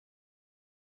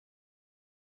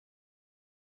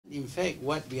In fact,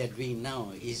 what we are doing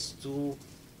now is to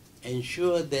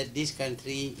ensure that this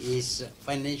country is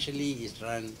financially is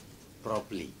run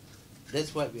properly.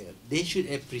 That's what we are. They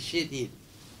should appreciate it,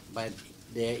 but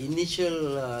their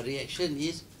initial reaction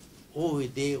is, oh,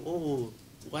 they owe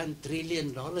 $1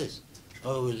 trillion.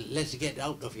 Oh, let's get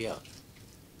out of here.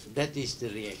 That is the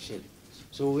reaction.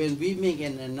 So when we make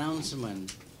an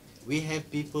announcement, we have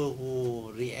people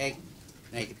who react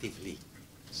negatively.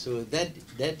 So that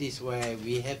is why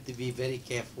we have to be very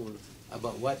careful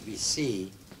about what we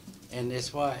say. And as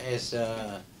far as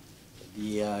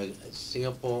the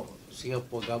Singapore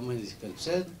government is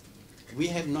concerned, we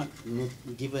have not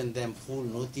given them full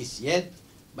notice yet,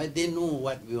 but they know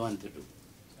what we want to do.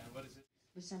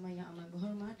 Bersama Yang Amat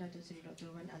Berhormat Datuk Seri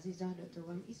Dr. Wan Azizah Dr.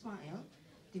 Wan Ismail,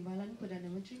 Timbalan Perdana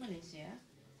Menteri Malaysia,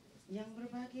 yang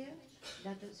berbahagia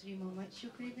Datuk Seri Muhammad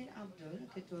Shukri bin Abdul,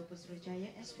 Ketua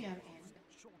Putrajaya SPRN.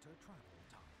 Shorter travel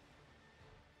time.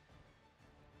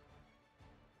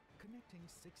 Connecting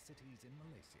 6 cities in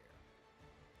Malaysia.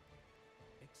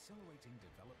 Accelerating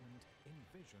development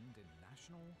envisioned in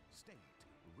national, state,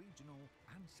 regional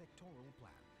and sectoral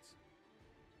plans.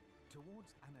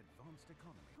 Towards an advanced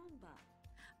economy. Ombak,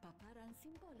 paparan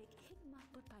simbolik hikmah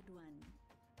perpaduan.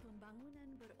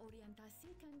 Pembangunan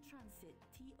berorientasikan transit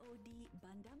TOD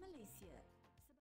Bandar Malaysia